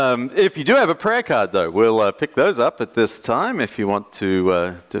If you do have a prayer card, though, we'll pick those up at this time if you want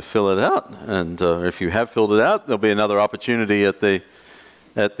to fill it out. And if you have filled it out, there'll be another opportunity at the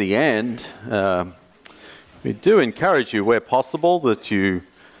end. We do encourage you, where possible, that you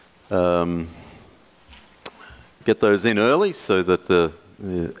get those in early so that the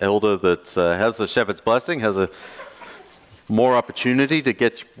elder that has the shepherd's blessing has a more opportunity to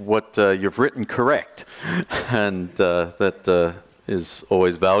get what you've written correct. And that is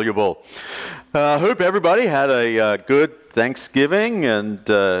always valuable. I hope everybody had a good Thanksgiving and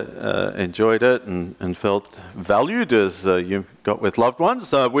enjoyed it and felt valued as you got with loved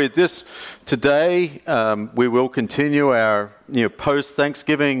ones. With this today, we will continue our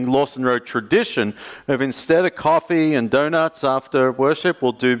post-Thanksgiving Lawson Road tradition of, instead of coffee and donuts after worship,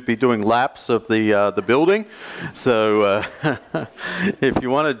 we'll be doing laps of the building. So if you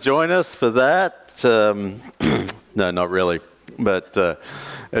want to join us for that, no, not really. But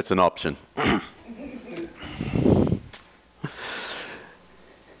it's an option.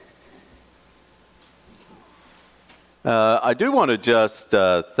 I do want to just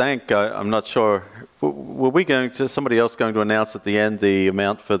thank, I'm not sure, somebody else going to announce at the end the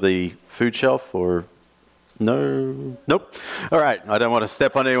amount for the food shelf, or no? Nope. All right. I don't want to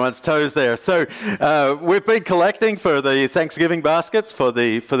step on anyone's toes there. So we've been collecting for the Thanksgiving baskets for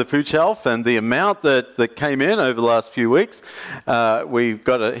the food shelf, and the amount that came in over the last few weeks, we've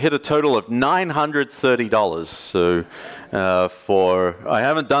got hit a total of $930. So I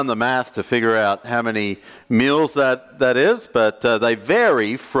haven't done the math to figure out how many meals that is, but they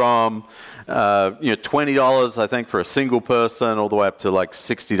vary from $20, I think, for a single person, all the way up to like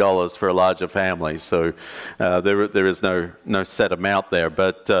 $60 for a larger family. So there is no set amount there,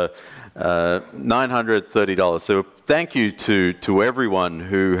 but $930. So thank you to everyone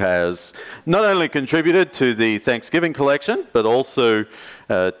who has not only contributed to the Thanksgiving collection, but also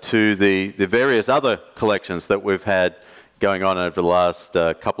to the various other collections that we've had going on over the last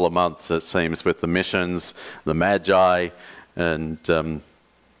couple of months, it seems, with the missions, the Magi, and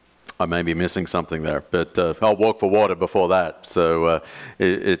I may be missing something there, but I'll walk for water before that. So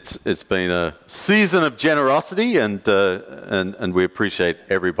it's been a season of generosity, and we appreciate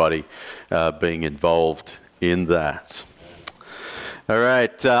everybody being involved in that. All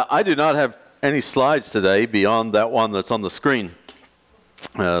right, I do not have any slides today beyond that one that's on the screen.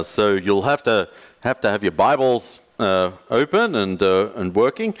 So you'll have to have your Bibles open and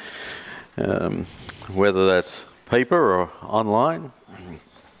working, whether that's paper or online.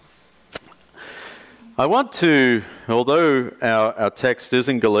 I want to, although our text is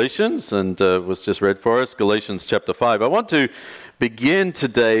in Galatians and was just read for us, Galatians chapter 5, I want to begin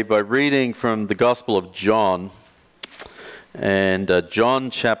today by reading from the Gospel of John, and John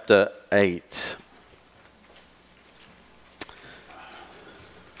chapter 8.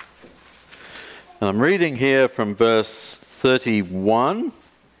 And I'm reading here from verse 31.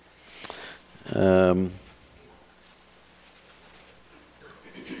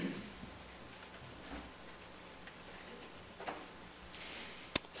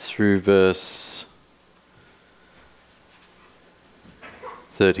 Through verse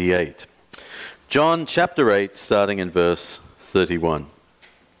 38. John chapter 8, starting in verse 31.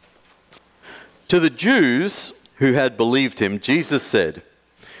 To the Jews who had believed him, Jesus said,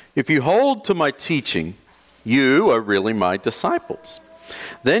 "If you hold to my teaching, you are really my disciples.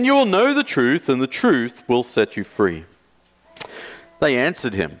 Then you will know the truth, and the truth will set you free." They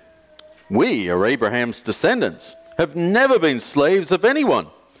answered him, "We are Abraham's descendants, have never been slaves of anyone.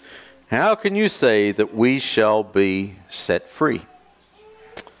 How can you say that we shall be set free?"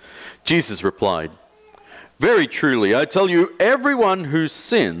 Jesus replied, "Very truly, I tell you, everyone who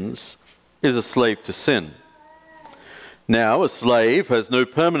sins is a slave to sin. Now, a slave has no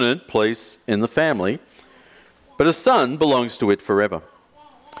permanent place in the family, but a son belongs to it forever.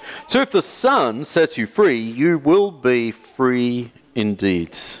 So if the Son sets you free, you will be free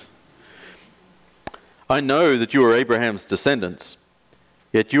indeed. I know that you are Abraham's descendants,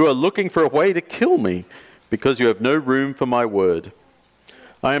 yet you are looking for a way to kill me because you have no room for my word.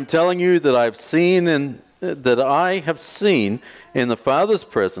 I am telling you that I have seen in the Father's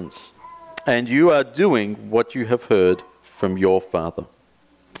presence, and you are doing what you have heard from your father."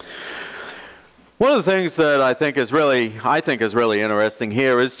 One of the things that I think is really interesting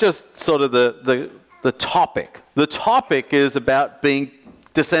here is just sort of the topic. The topic is about being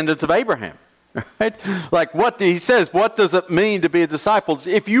descendants of Abraham. Right? Like he says, what does it mean to be a disciple?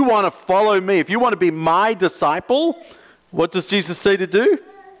 If you want to follow me, if you want to be my disciple, what does Jesus say to do?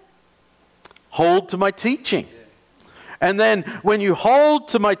 Hold to my teaching. And then when you hold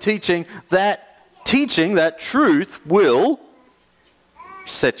to my teaching, that truth will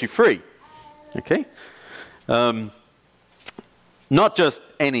set you free. Okay? Not just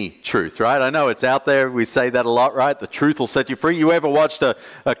any truth, right? I know it's out there. We say that a lot, right? The truth will set you free. You ever watched a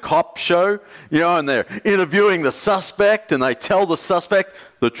cop show, and they're interviewing the suspect and they tell the suspect,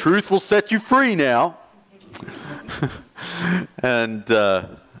 the truth will set you free now. And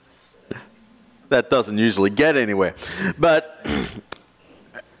that doesn't usually get anywhere. But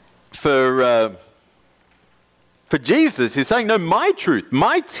for Jesus, he's saying, no, my truth,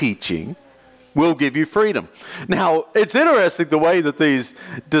 my teaching will give you freedom. Now, it's interesting the way that this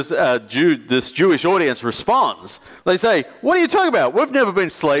Jewish audience responds. They say, what are you talking about? We've never been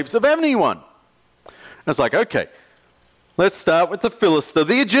slaves of anyone. And it's like, okay, let's start with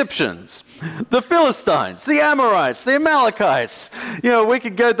the Egyptians, the Philistines, the Amorites, the Amalekites. We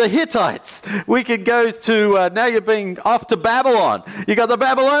could go to the Hittites. We could go to, now you're being off to Babylon. You got the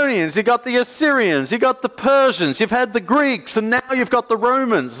Babylonians, you got the Assyrians, you got the Persians, you've had the Greeks, and now you've got the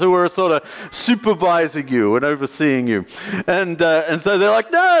Romans who are sort of supervising you and overseeing you. And so they're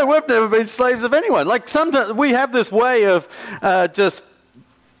like, no, we've never been slaves of anyone. Like sometimes we have this way of just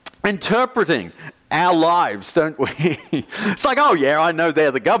interpreting our lives, don't we? It's like, oh yeah, I know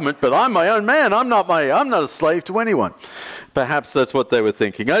they're the government, but I'm my own man. I'm not a slave to anyone. Perhaps that's what they were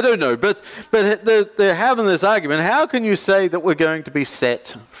thinking. I don't know, but they're having this argument. How can you say that we're going to be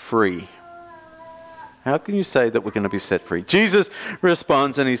set free? How can you say that we're going to be set free? Jesus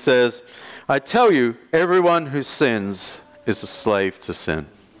responds and he says, I tell you, everyone who sins is a slave to sin.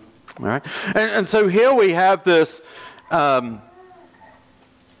 All right? And so here we have this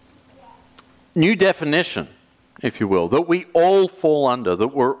new definition, if you will, that we all fall under, that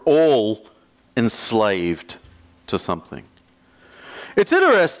we're all enslaved to something. It's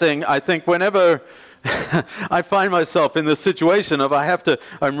interesting, I think, whenever I find myself in this situation of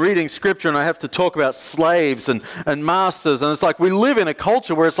I'm reading scripture and I have to talk about slaves and masters, and it's like we live in a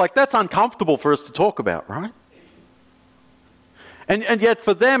culture where it's like that's uncomfortable for us to talk about, right? And yet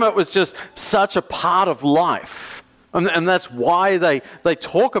for them it was just such a part of life. And that's why they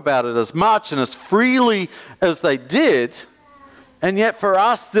talk about it as much and as freely as they did. And yet for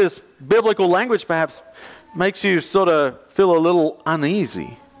us, this biblical language perhaps makes you sort of feel a little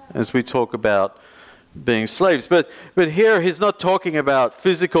uneasy as we talk about being slaves. But here he's not talking about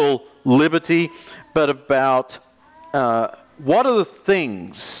physical liberty, but about what are the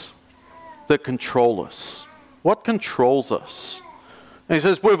things that control us? What controls us? And he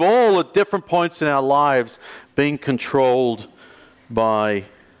says we've all at different points in our lives being controlled by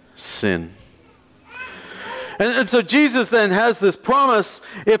sin. And so Jesus then has this promise,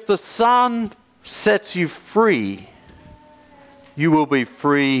 if the Son sets you free, you will be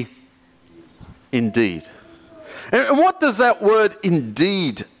free indeed. And what does that word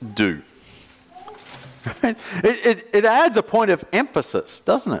indeed do? It adds a point of emphasis,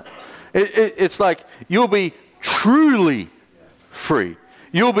 doesn't it? It's like you'll be truly free.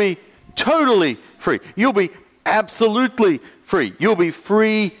 You'll be totally free. You'll be absolutely free. You'll be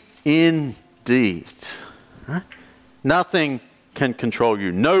free indeed. Right? Nothing can control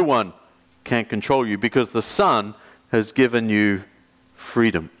you. No one can control you because the Son has given you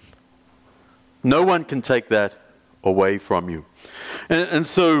freedom. No one can take that away from you. And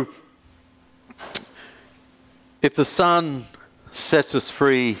so, if the Son sets us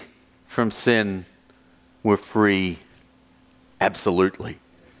free from sin, we're free absolutely.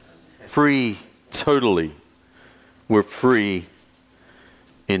 Free totally. We're free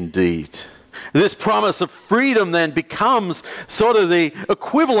indeed. This promise of freedom then becomes sort of the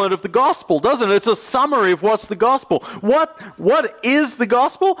equivalent of the gospel, doesn't it? It's a summary of what's the gospel. What is the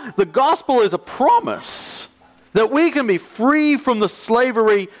gospel? The gospel is a promise that we can be free from the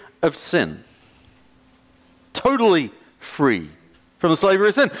slavery of sin. Totally free from the slavery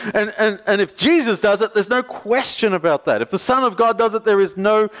of sin. And if Jesus does it, there's no question about that. If the Son of God does it, there is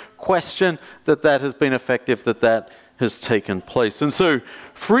no question that has been effective, that has taken place. And so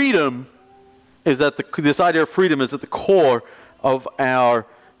freedom is this idea of freedom is at the core of our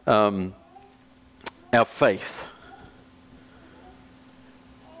faith.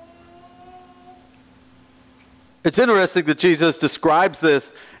 It's interesting that Jesus describes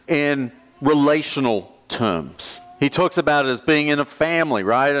this in relational terms. He talks about it as being in a family,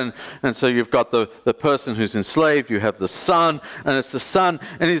 right? And so you've got the person who's enslaved, you have the son, and it's the son.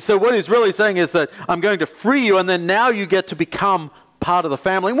 And so what he's really saying is that I'm going to free you, and then now you get to become part of the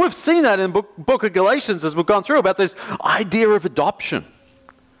family. And we've seen that in book of Galatians as we've gone through about this idea of adoption,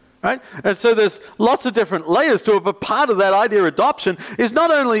 right? And so there's lots of different layers to it, but part of that idea of adoption is not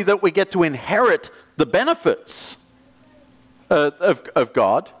only that we get to inherit the benefits of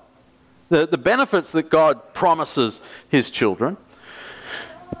God, the benefits that God promises his children,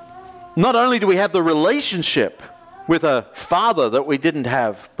 not only do we have the relationship with a Father that we didn't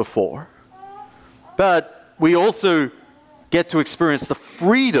have before, but we also get to experience the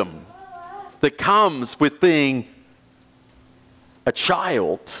freedom that comes with being a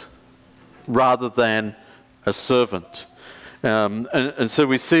child rather than a servant. And so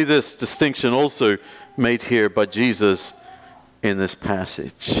we see this distinction also made here by Jesus in this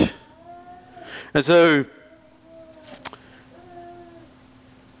passage. And so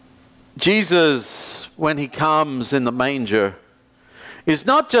Jesus, when he comes in the manger, is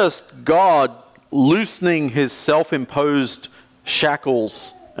not just God loosening his self-imposed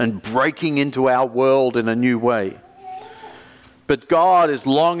shackles and breaking into our world in a new way, but God is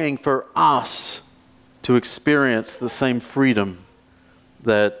longing for us to experience the same freedom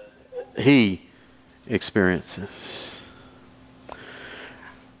that he experiences.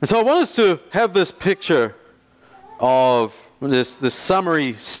 And so I want us to have this picture of this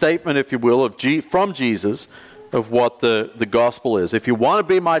summary statement, if you will, from Jesus of what the gospel is. If you want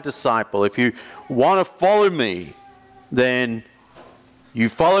to be my disciple, if you want to follow me, then you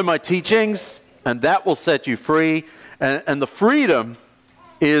follow my teachings, and that will set you free. And the freedom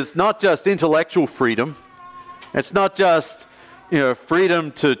is not just intellectual freedom. It's not just,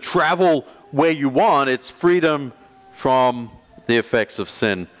 freedom to travel where you want. It's freedom from the effects of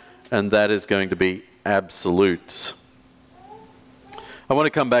sin, and that is going to be absolute. I want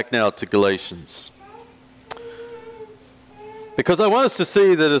to come back now to Galatians, because I want us to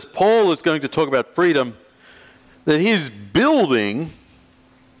see that as Paul is going to talk about freedom, that he's building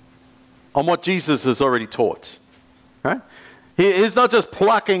on what Jesus has already taught. Right? He's not just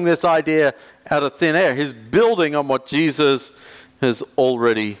plucking this idea out of thin air. He's building on what Jesus has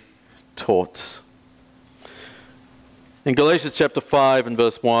already taught. In Galatians chapter 5 and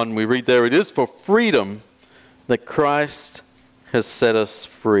verse 1, we read there, "It is for freedom that Christ has set us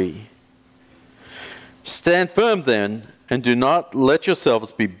free. Stand firm then, and do not let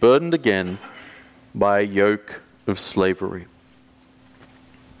yourselves be burdened again by a yoke of slavery."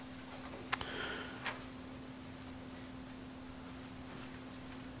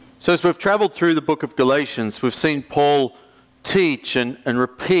 So as we've traveled through the book of Galatians, we've seen Paul teach and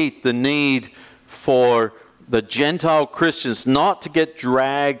repeat the need for the Gentile Christians not to get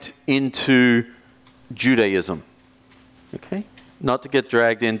dragged into Judaism. Okay? Not to get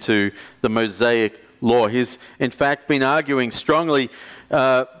dragged into the Mosaic law. He's in fact been arguing strongly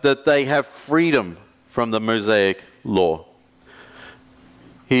that they have freedom from the Mosaic law.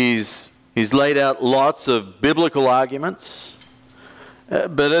 He's laid out lots of biblical arguments.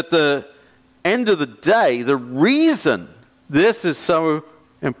 But at the end of the day, the reason this is so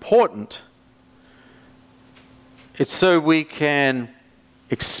important, it's so we can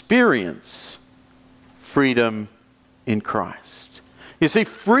experience freedom in Christ. You see,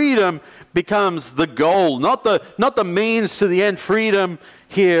 freedom becomes the goal, not the means to the end. Freedom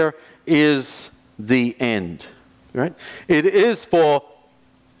here is the end. Right? It is for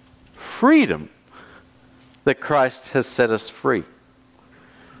freedom that Christ has set us free.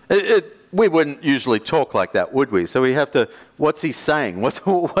 We wouldn't usually talk like that, would we? So we have to, what's he saying?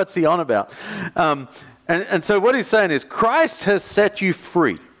 What's he on about? And so what he's saying is, Christ has set you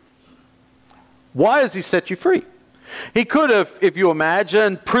free. Why has he set you free? He could have, if you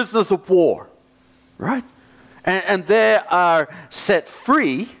imagine, prisoners of war, right? And they are set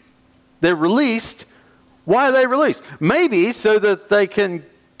free, they're released. Why are they released? Maybe so that they can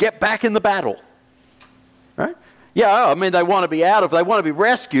get back in the battle, right? Yeah, I mean, they want to be they want to be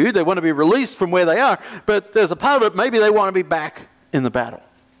rescued, they want to be released from where they are, but there's a part of it, maybe they want to be back in the battle.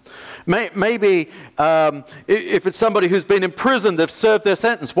 Maybe if it's somebody who's been in prison, they've served their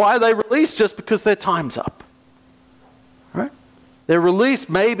sentence. Why are they released? Just because their time's up. Right? They're released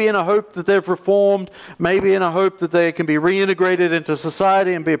maybe in a hope that they've reformed, maybe in a hope that they can be reintegrated into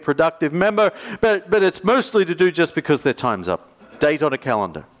society and be a productive member, but it's mostly to do just because their time's up. Date on a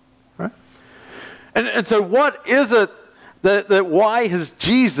calendar. Right? And so what is it that why has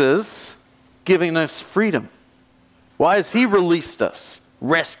Jesus given us freedom? Why has he released us,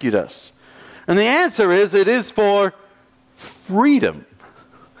 rescued us? And the answer is, it is for freedom.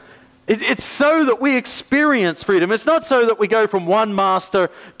 It's so that we experience freedom. It's not so that we go from one master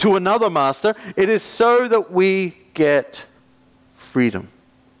to another master. It is so that we get freedom,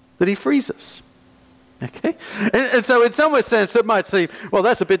 that he frees us. Okay? And so in some sense it might seem, well,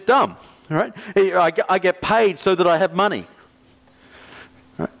 that's a bit dumb. Right? I get paid so that I have money.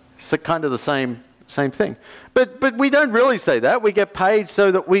 Right? It's kind of the same thing. But we don't really say that. We get paid so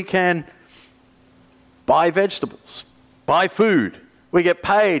that we can buy vegetables, buy food, We get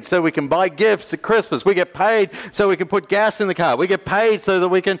paid so we can buy gifts at Christmas. We get paid so we can put gas in the car. We get paid so that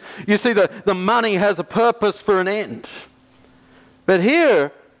we can... You see, the money has a purpose for an end. But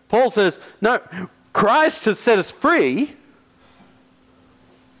here, Paul says, no, Christ has set us free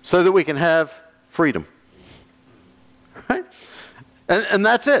so that we can have freedom. Right? And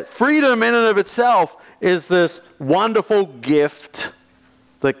that's it. Freedom in and of itself is this wonderful gift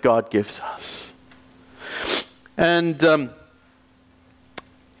that God gives us. And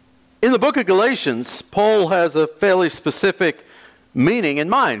in the book of Galatians, Paul has a fairly specific meaning in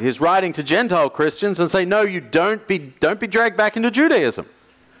mind. He's writing to Gentile Christians and say, no, you don't be dragged back into Judaism.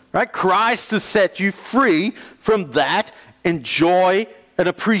 Right? Christ has set you free from that. Enjoy and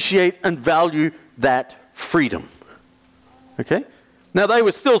appreciate and value that freedom. Okay? Now, they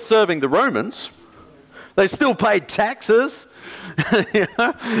were still serving the Romans. They still paid taxes.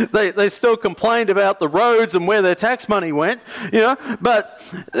 They still complained about the roads and where their tax money went. But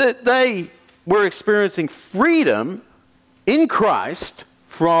they were experiencing freedom in Christ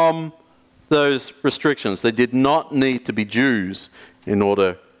from those restrictions. They did not need to be Jews in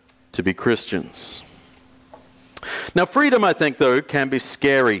order to be Christians. Now, freedom, I think, though, can be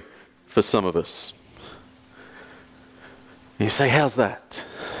scary for some of us. You say, how's that?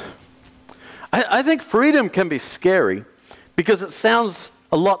 I think freedom can be scary because it sounds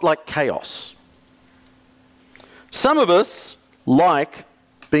a lot like chaos. Some of us like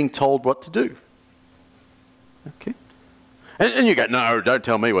being told what to do. Okay? And you go, no, don't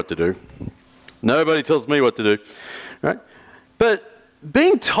tell me what to do. Nobody tells me what to do. Right? But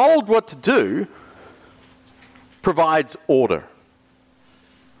being told what to do provides order.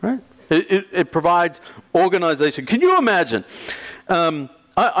 Right? It provides organization. Can you imagine?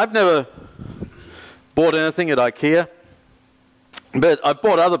 I've never bought anything at IKEA, but I've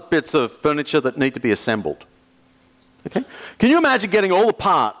bought other bits of furniture that need to be assembled. Okay? Can you imagine getting all the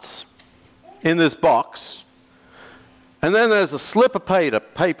parts in this box, and then there's a slip of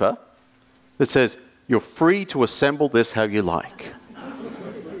paper that says, you're free to assemble this how you like.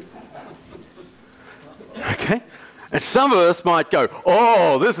 Okay? And some of us might go,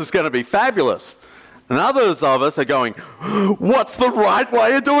 oh, this is going to be fabulous. And others of us are going, what's the right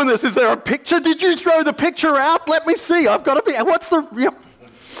way of doing this? Is there a picture? Did you throw the picture out? Let me see. I've got to be, what's the... Yep.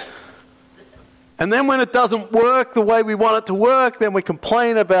 And then when it doesn't work the way we want it to work, then we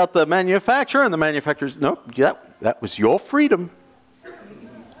complain about the manufacturer, and the manufacturer's, no, that was your freedom.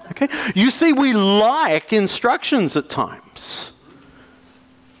 Okay? You see, we like instructions at times.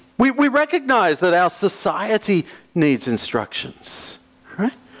 We recognize that our society needs instructions,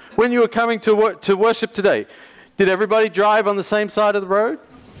 right? When you were coming to worship today, did everybody drive on the same side of the road?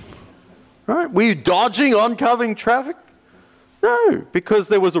 Right? Were you dodging oncoming traffic? No, because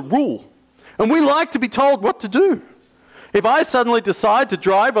there was a rule. And we like to be told what to do. If I suddenly decide to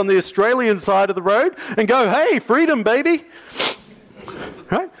drive on the Australian side of the road and go, hey, freedom, baby,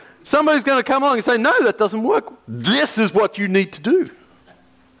 right? Somebody's going to come along and say, no, that doesn't work. This is what you need to do.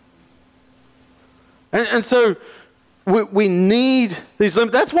 And so we need these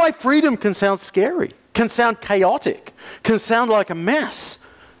limits. That's why freedom can sound scary, can sound chaotic, can sound like a mess.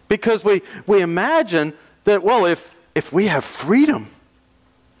 Because we imagine that, well, if we have freedom,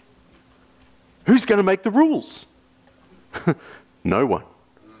 who's going to make the rules? No one.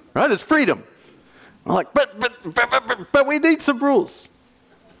 Right? It's freedom. I'm like, but we need some rules.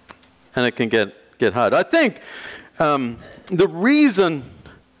 And it can get hard. I think the reason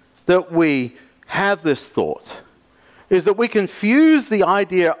that we have this thought is that we confuse the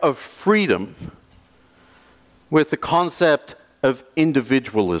idea of freedom with the concept of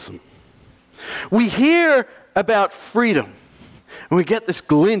individualism. We hear about freedom, and we get this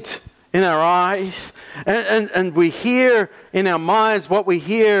glint in our eyes, and we hear in our minds, what we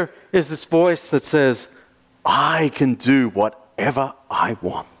hear is this voice that says, I can do whatever I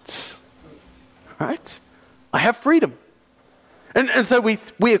want. Right? I have freedom. And so we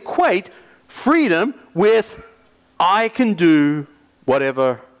equate freedom with I can do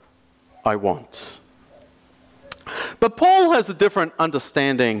whatever I want. But Paul has a different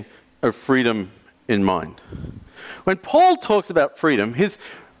understanding of freedom in mind. When Paul talks about freedom, he's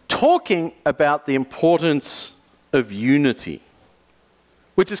talking about the importance of unity,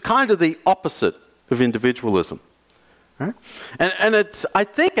 which is kind of the opposite of individualism. Right? And it's, I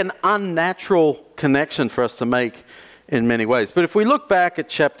think, an unnatural connection for us to make in many ways. But if we look back at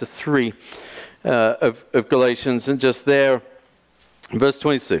chapter 3 of Galatians, and just there, verse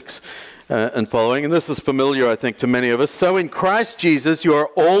 26 and following, and this is familiar, I think, to many of us. So in Christ Jesus, you are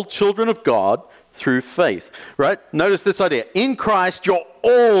all children of God through faith. Right? Notice this idea. In Christ, you're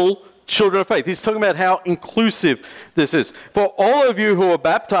all children of faith. He's talking about how inclusive this is. For all of you who are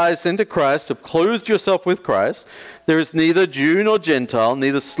baptized into Christ have clothed yourself with Christ. There is neither Jew nor Gentile,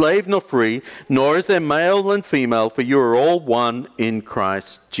 neither slave nor free, nor is there male and female, for you are all one in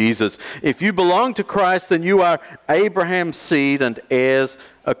Christ Jesus. If you belong to Christ, then you are Abraham's seed and heirs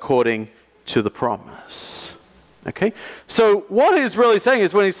according to the promise. Okay? So what he's really saying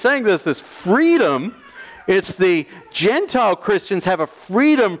is when he's saying there's this freedom, it's the Gentile Christians have a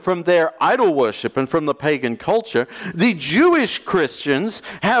freedom from their idol worship and from the pagan culture. The Jewish Christians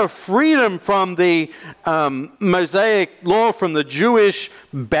have freedom from the Mosaic law, from the Jewish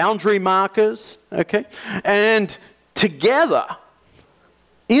boundary markers. Okay? And together,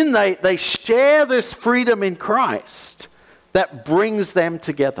 they share this freedom in Christ that brings them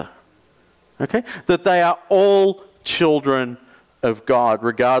together. Okay? That they are all children of God,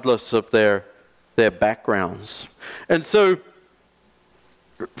 regardless of their backgrounds. And so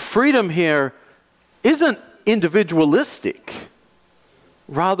freedom here isn't individualistic.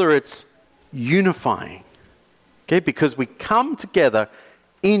 Rather, it's unifying. Okay? Because we come together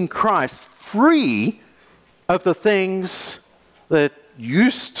in Christ free of the things that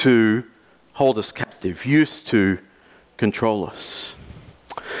used to hold us captive, used to control us.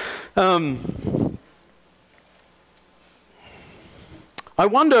 I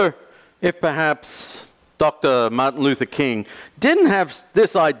wonder if perhaps Dr. Martin Luther King didn't have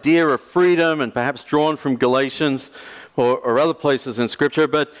this idea of freedom, and perhaps drawn from Galatians or other places in Scripture,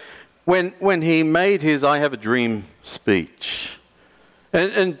 but when he made his I Have a Dream speech,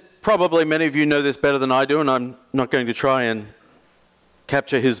 and probably many of you know this better than I do, and I'm not going to try and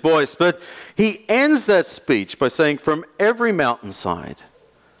capture his voice, but he ends that speech by saying, "From every mountainside,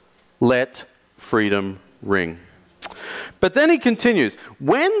 let freedom ring." But then he continues,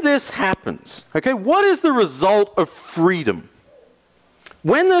 when this happens, okay, what is the result of freedom?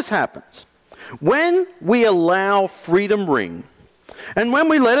 When this happens, when we allow freedom ring, and when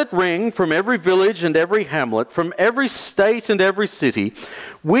we let it ring from every village and every hamlet, from every state and every city,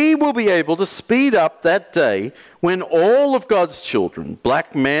 we will be able to speed up that day when all of God's children,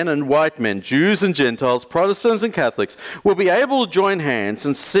 black men and white men, Jews and Gentiles, Protestants and Catholics, will be able to join hands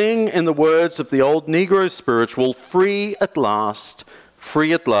and sing in the words of the old Negro spiritual, free at last,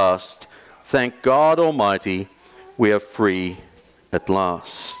 thank God Almighty, we are free at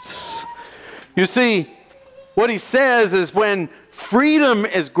last. You see, what he says is when freedom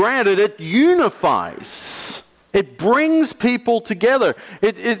is granted, it unifies. It brings people together.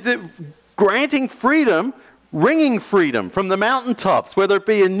 Granting freedom, ringing freedom from the mountaintops, whether it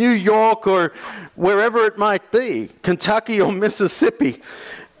be in New York or wherever it might be, Kentucky or Mississippi.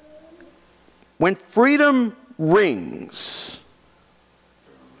 When freedom rings,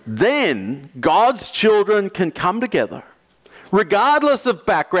 then God's children can come together, regardless of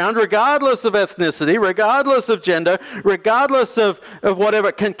background, regardless of ethnicity, regardless of gender, regardless of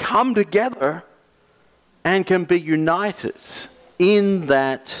whatever, can come together and can be united in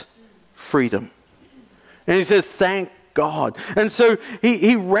that freedom. And he says, thank God. And so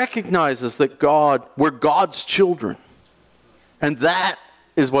he recognizes that we're God's children. And that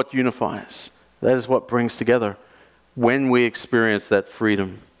is what unifies. That is what brings together when we experience that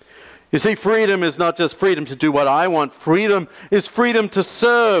freedom. You see, freedom is not just freedom to do what I want. Freedom is freedom to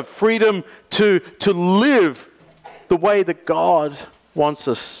serve, freedom to live the way that God wants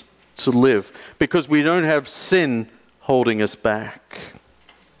us to live, because we don't have sin holding us back.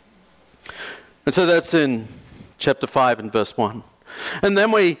 And so that's in chapter 5 and verse 1. And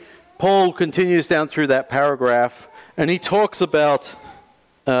then Paul continues down through that paragraph, and he talks about,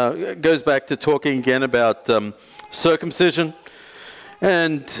 goes back to talking again about circumcision,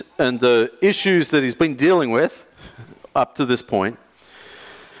 and the issues that he's been dealing with up to this point.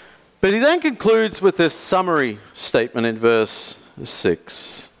 But he then concludes with this summary statement in verse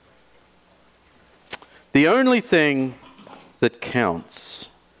 6. The only thing that counts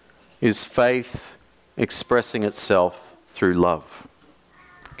is faith expressing itself through love.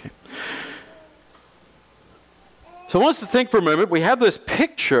 Okay. So I want us to think for a moment. We have this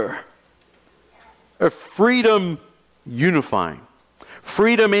picture of freedom unifying.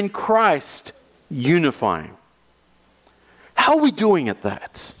 Freedom in Christ unifying. How are we doing at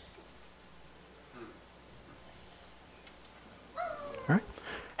that? All right?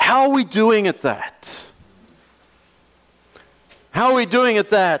 How are we doing at that? How are we doing at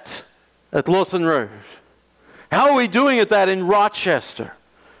that at Lawson Road? How are we doing at that in Rochester?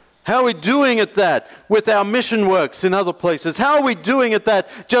 How are we doing at that with our mission works in other places? How are we doing at that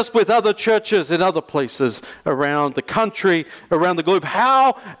just with other churches in other places around the country, around the globe?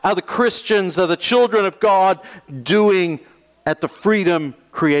 How are the Christians, are the children of God doing at the freedom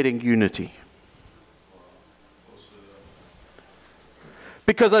creating unity.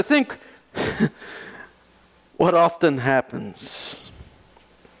 Because I think what often happens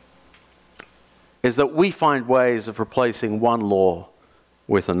is that we find ways of replacing one law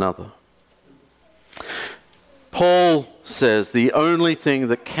with another. Paul says the only thing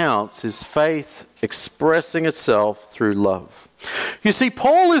that counts is faith expressing itself through love. You see,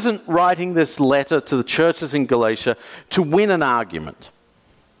 Paul isn't writing this letter to the churches in Galatia to win an argument.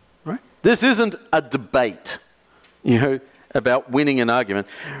 Right? This isn't a debate, about winning an argument.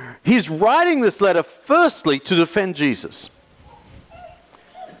 He's writing this letter firstly to defend Jesus.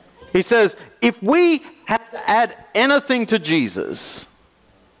 He says, if we have to add anything to Jesus,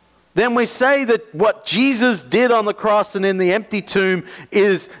 then we say that what Jesus did on the cross and in the empty tomb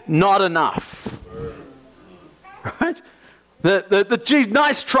is not enough. Right?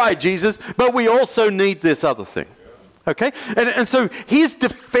 Nice try, Jesus, but we also need this other thing. Okay? And so he's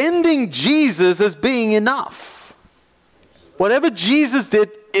defending Jesus as being enough. Whatever Jesus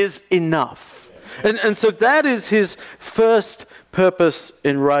did is enough. And so that is his first purpose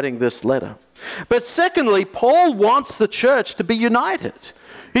in writing this letter. But secondly, Paul wants the church to be united.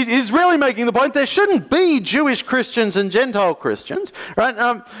 He's really making the point there shouldn't be Jewish Christians and Gentile Christians, right?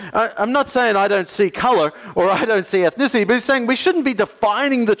 I'm not saying I don't see color or I don't see ethnicity, but he's saying we shouldn't be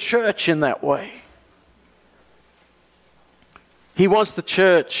defining the church in that way. He wants the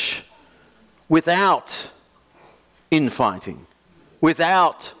church without infighting,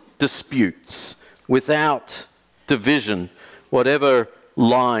 without disputes, without division, whatever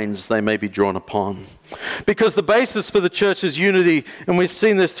lines they may be drawn upon. Because the basis for the church's unity, and we've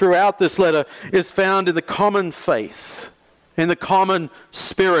seen this throughout this letter, is found in the common faith, in the common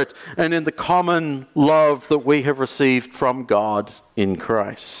spirit, and in the common love that we have received from God in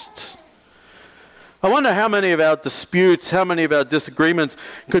Christ. I wonder how many of our disputes, how many of our disagreements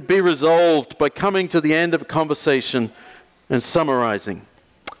could be resolved by coming to the end of a conversation and summarizing.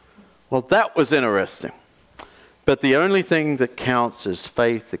 Well, that was interesting. But the only thing that counts is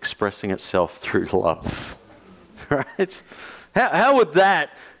faith expressing itself through love. Right? How would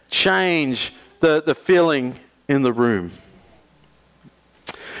that change the feeling in the room?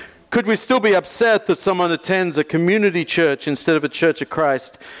 Could we still be upset that someone attends a community church instead of a Church of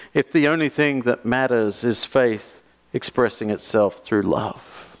Christ if the only thing that matters is faith expressing itself through love?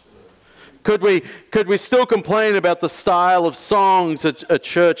 Could we still complain about the style of songs a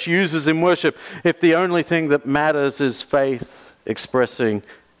church uses in worship if the only thing that matters is faith expressing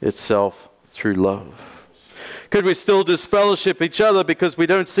itself through love? Could we still disfellowship each other because we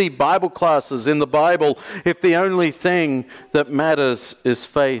don't see Bible classes in the Bible if the only thing that matters is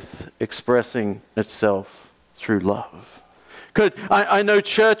faith expressing itself through love? I know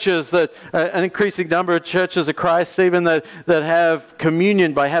churches that, an increasing number of churches of Christ even that have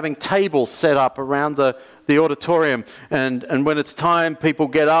communion by having tables set up around the auditorium. And when it's time, people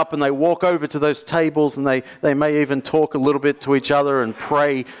get up and they walk over to those tables and they may even talk a little bit to each other and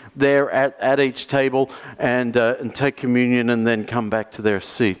pray there at each table and take communion and then come back to their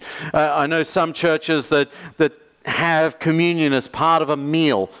seat. I know some churches that have communion as part of a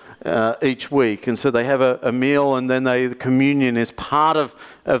meal each week, and so they have a meal and then the communion is part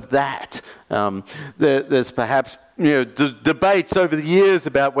of that. There's perhaps debates over the years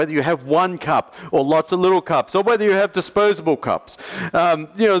about whether you have one cup or lots of little cups or whether you have disposable cups.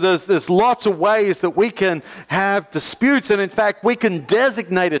 There's lots of ways that we can have disputes, and in fact we can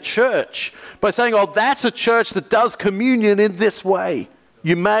designate a church by saying, oh, that's a church that does communion in this way.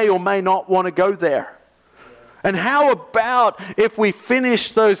 You may or may not want to go there. And how about if we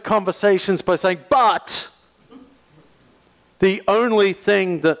finish those conversations by saying, but the only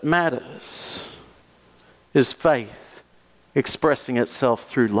thing that matters is faith expressing itself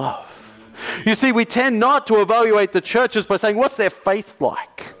through love. You see, we tend not to evaluate the churches by saying, what's their faith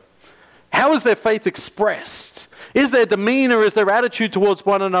like? How is their faith expressed? Is their demeanor, is their attitude towards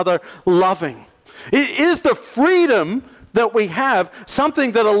one another loving? Is the freedom that we have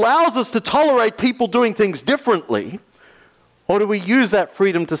something that allows us to tolerate people doing things differently? Or do we use that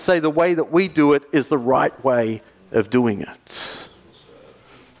freedom to say the way that we do it is the right way of doing it?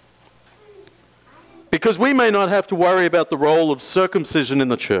 Because we may not have to worry about the role of circumcision in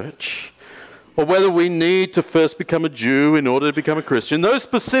the church, or whether we need to first become a Jew in order to become a Christian. Those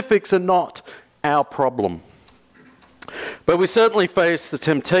specifics are not our problem. But we certainly face the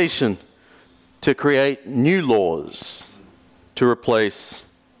temptation to create new laws to replace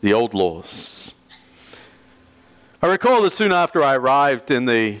the old laws. I recall that soon after I arrived in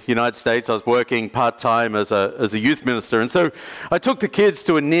the United States, I was working part-time as a youth minister, and so I took the kids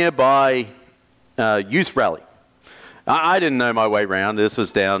to a nearby youth rally. I didn't know my way around. This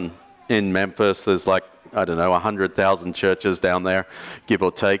was down in Memphis. There's 100,000 churches down there, give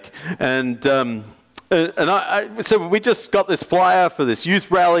or take. So we just got this flyer for this youth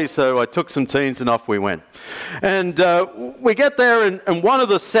rally, so I took some teens and off we went. And we get there, and one of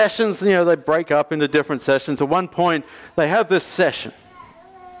the sessions, they break up into different sessions. At one point, they have this session.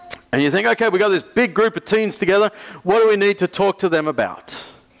 And you think, okay, we got this big group of teens together. What do we need to talk to them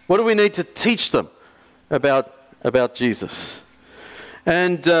about? What do we need to teach them about Jesus?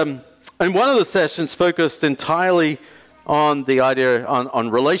 And one of the sessions focused entirely on the idea on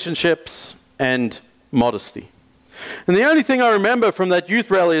relationships and modesty. And the only thing I remember from that youth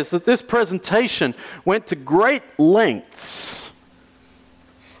rally is that this presentation went to great lengths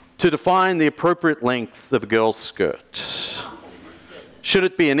to define the appropriate length of a girl's skirt. Should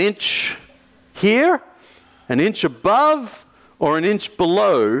it be an inch here, an inch above, or an inch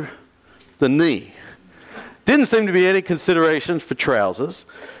below the knee? Didn't seem to be any consideration for trousers.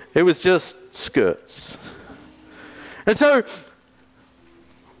 It was just skirts. And so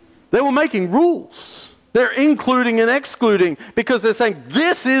they were making rules. They're including and excluding because they're saying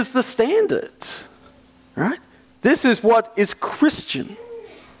this is the standard, right? This is what is Christian.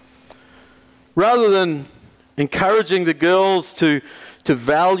 Rather than encouraging the girls to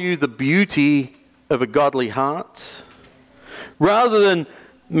value the beauty of a godly heart, rather than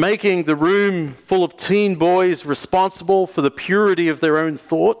making the room full of teen boys responsible for the purity of their own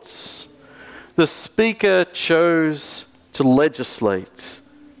thoughts, the speaker chose to legislate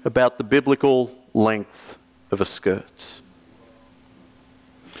about the biblical length of a skirt.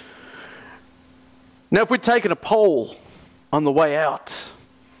 Now, if we'd taken a poll on the way out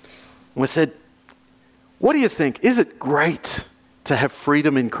and we said, what do you think? Is it great to have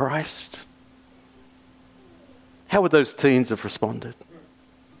freedom in Christ? How would those teens have responded?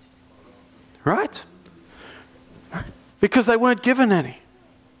 Right? Because they weren't given any.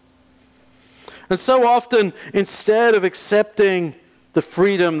 And so often, instead of accepting the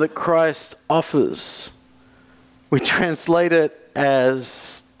freedom that Christ offers, we translate it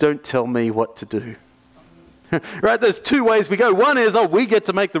as, don't tell me what to do. Right? There's two ways we go. One is, we get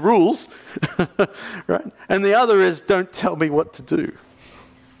to make the rules. Right? And the other is, don't tell me what to do.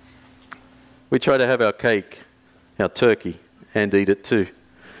 We try to have our cake, our turkey, and eat it too.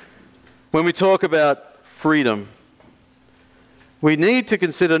 When we talk about freedom, we need to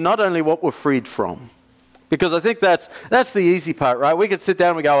consider not only what we're freed from, because I think that's the easy part, right? We can sit down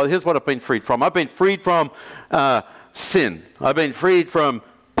and we go, well, here's what I've been freed from. I've been freed from sin. I've been freed from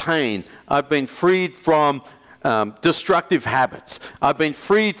pain. I've been freed from destructive habits. I've been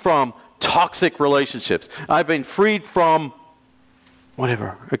freed from toxic relationships. I've been freed from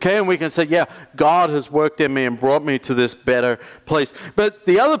whatever. Okay, and we can say, yeah, God has worked in me and brought me to this better place. But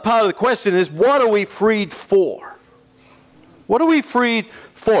the other part of the question is, what are we freed for? What are we freed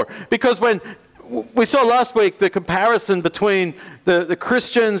for? Because when we saw last week the comparison between the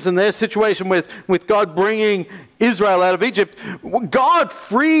Christians and their situation with God bringing Israel out of Egypt, God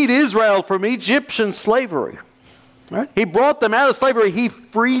freed Israel from Egyptian slavery. Right? He brought them out of slavery. He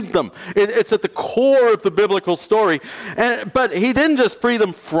freed them. It's at the core of the biblical story. But he didn't just free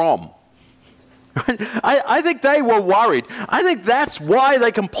them from. Right? I think they were worried. I think that's why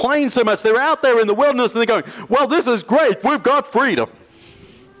they complained so much. They're out there in the wilderness and they're going, well, this is great. We've got freedom.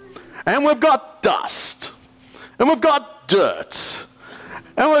 And we've got dust. And we've got dirt.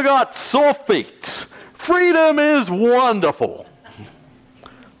 And we've got sore feet. Freedom is wonderful.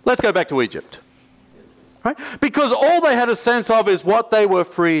 Let's go back to Egypt. Right? Because all they had a sense of is what they were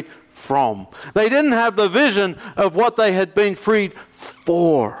freed from. They didn't have the vision of what they had been freed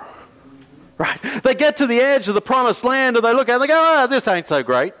for. Right? They get to the edge of the promised land and they look at it and they go, this ain't so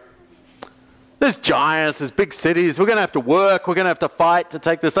great. There's giants, there's big cities, we're going to have to work, we're going to have to fight to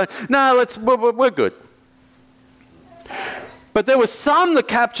take this land. No, we're good. But there were some that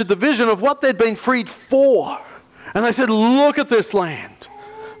captured the vision of what they'd been freed for. And they said, look at this land.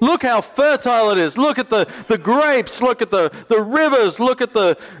 Look how fertile it is. Look at the grapes. Look at the rivers. Look at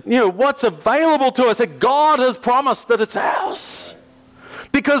what's available to us. And God has promised that it's ours.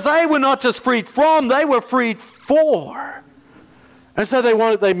 Because they were not just freed from, they were freed for. And so they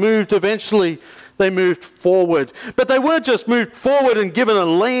moved forward. But they weren't just moved forward and given a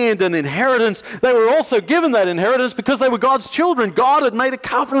land and inheritance. They were also given that inheritance because they were God's children. God had made a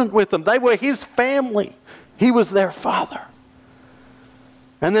covenant with them. They were his family. He was their father.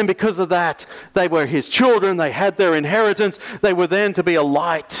 And then because of that, they were his children, they had their inheritance, they were then to be a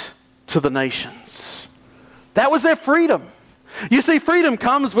light to the nations. That was their freedom. You see, freedom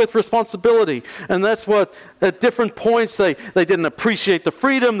comes with responsibility. And that's what, at different points, they didn't appreciate the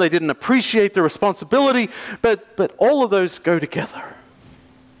freedom, they didn't appreciate the responsibility, but all of those go together.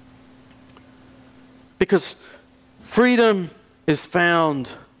 Because freedom is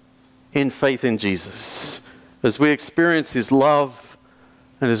found in faith in Jesus. As we experience his love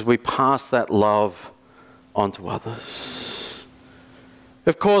and as we pass that love on to others.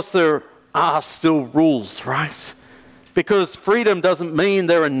 Of course, there are still rules, right? Because freedom doesn't mean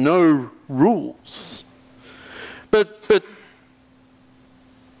there are no rules. But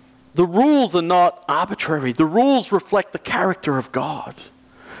the rules are not arbitrary. The rules reflect the character of God.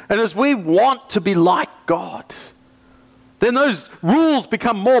 And as we want to be like God, then those rules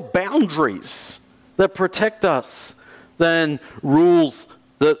become more boundaries that protect us than rules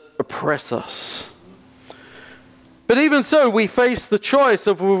that oppress us. But even so, we face the choice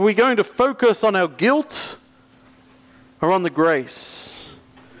of, are we going to focus on our guilt or on the grace?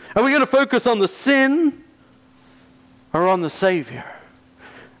 Are we going to focus on the sin or on the Savior?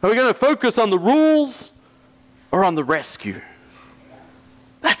 Are we going to focus on the rules or on the rescue?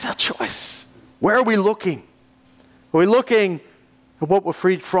 That's our choice. Where are we looking? Are we looking at what we're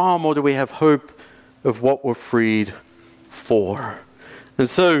freed from, or do we have hope of what we're freed for? And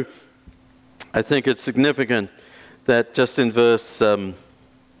so I think it's significant that just in verse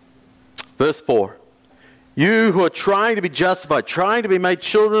 4, you who are trying to be justified, trying to be made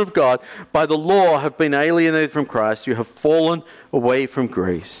children of God by the law, have been alienated from Christ. You have fallen away from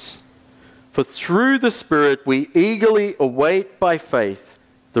grace. For through the Spirit we eagerly await by faith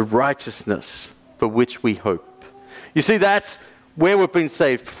the righteousness for which we hope. You see, that's where we've been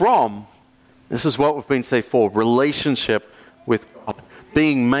saved from. This is what we've been saved for. Relationship with God.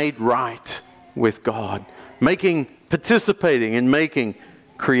 Being made right with God. Participating in making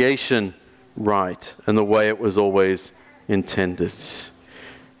creation right in the way it was always intended.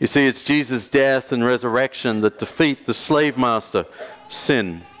 You see, it's Jesus' death and resurrection that defeat the slave master,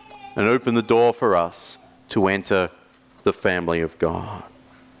 sin, and open the door for us to enter the family of God.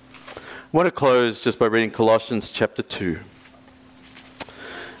 I want to close just by reading Colossians chapter 2.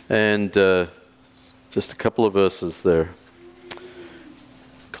 And just a couple of verses there.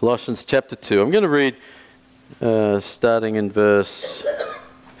 Colossians chapter 2. I'm going to read starting in verse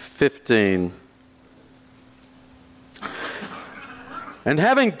 15. And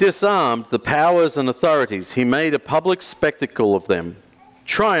having disarmed the powers and authorities, he made a public spectacle of them,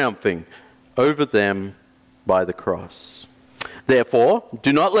 triumphing over them by the cross. Therefore,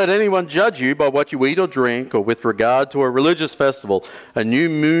 do not let anyone judge you by what you eat or drink, or with regard to a religious festival, a new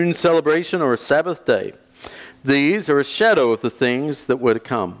moon celebration, or a Sabbath day. These are a shadow of the things that were to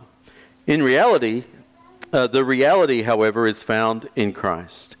come. In reality, the reality, however, is found in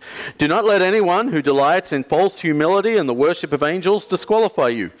Christ. Do not let anyone who delights in false humility and the worship of angels disqualify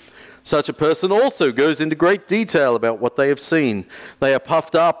you. Such a person also goes into great detail about what they have seen. They are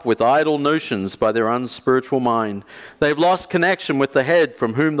puffed up with idle notions by their unspiritual mind. They have lost connection with the head,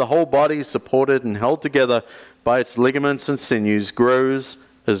 from whom the whole body, supported and held together by its ligaments and sinews, grows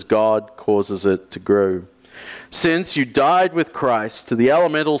as God causes it to grow. Since you died with Christ to the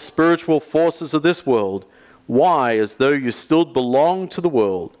elemental spiritual forces of this world, why, as though you still belong to the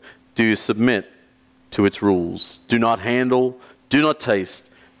world, do you submit to its rules? Do not handle, do not taste,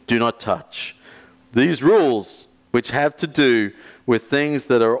 do not touch. These rules, which have to do with things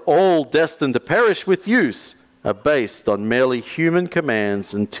that are all destined to perish with use, are based on merely human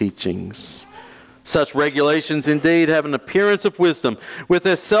commands and teachings. Such regulations indeed have an appearance of wisdom, with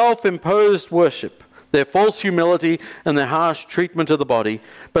their self-imposed worship, their false humility, and their harsh treatment of the body,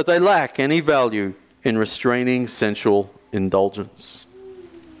 but they lack any value in restraining sensual indulgence.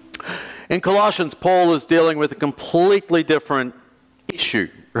 In Colossians, Paul is dealing with a completely different issue,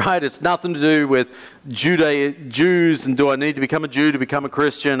 right? It's nothing to do with Jews and do I need to become a Jew to become a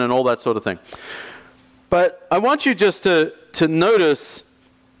Christian and all that sort of thing. But I want you just to notice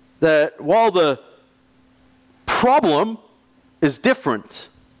that while the problem is different,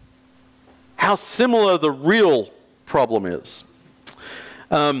 how similar the real problem is.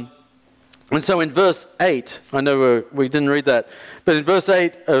 And so in verse 8, I know we didn't read that, but in verse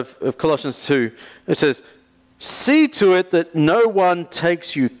 8 of Colossians 2, it says, "See to it that no one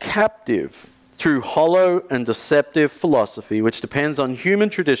takes you captive through hollow and deceptive philosophy, which depends on human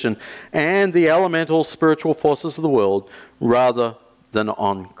tradition and the elemental spiritual forces of the world, rather than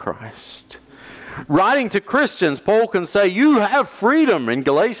on Christ." Writing to Christians, Paul can say, you have freedom in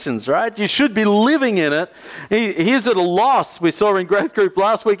Galatians, right? You should be living in it. He's at a loss. We saw in Growth Group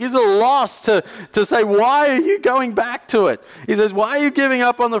last week. He's at a loss to say, why are you going back to it? He says, why are you giving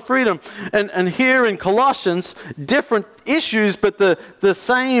up on the freedom? And here in Colossians, different issues, but the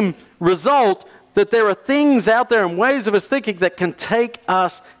same result, that there are things out there and ways of us thinking that can take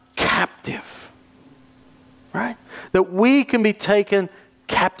us captive, right? That we can be taken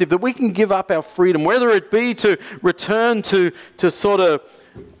captive, that we can give up our freedom, whether it be to return to sort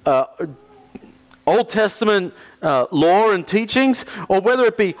of Old Testament law and teachings, or whether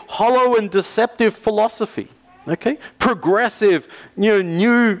it be hollow and deceptive philosophy, okay? Progressive,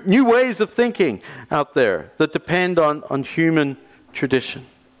 new ways of thinking out there that depend on human tradition.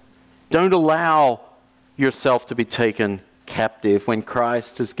 Don't allow yourself to be taken captive when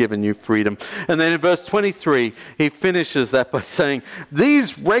Christ has given you freedom. And then in verse 23, he finishes that by saying,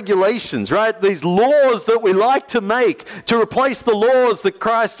 these regulations, right, these laws that we like to make to replace the laws that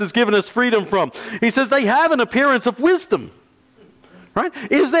Christ has given us freedom from, he says they have an appearance of wisdom. Right?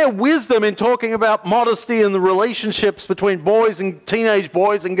 Is there wisdom in talking about modesty and the relationships between boys and teenage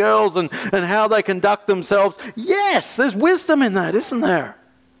boys and girls and how they conduct themselves? Yes, there's wisdom in that, isn't there?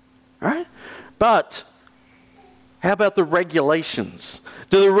 Right? But how about the regulations?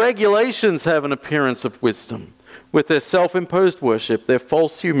 Do the regulations have an appearance of wisdom? With their self-imposed worship, their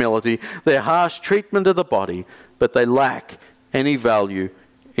false humility, their harsh treatment of the body, but they lack any value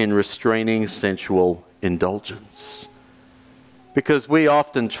in restraining sensual indulgence. Because we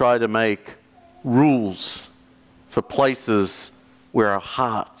often try to make rules for places where our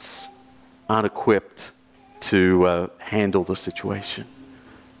hearts aren't equipped to handle the situation.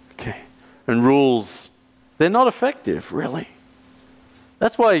 Okay. And rules, they're not effective, really.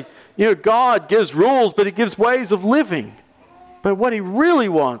 That's why, God gives rules, but he gives ways of living. But what he really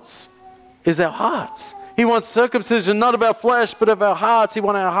wants is our hearts. He wants circumcision, not of our flesh, but of our hearts. He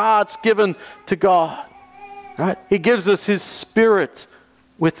wants our hearts given to God. Right? He gives us his Spirit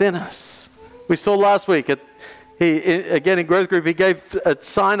within us. We saw last week, again in Growth Group, he gave at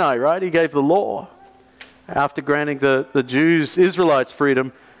Sinai, right? He gave the law after granting the Israelites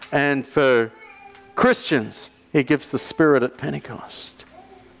freedom. And for Christians, he gives the Spirit at Pentecost.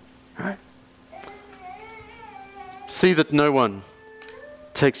 Right? See that no one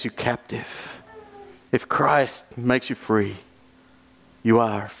takes you captive. If Christ makes you free, you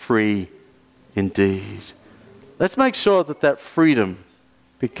are free indeed. Let's make sure that freedom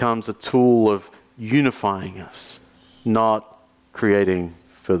becomes a tool of unifying us, not creating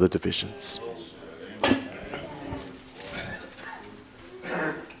further divisions.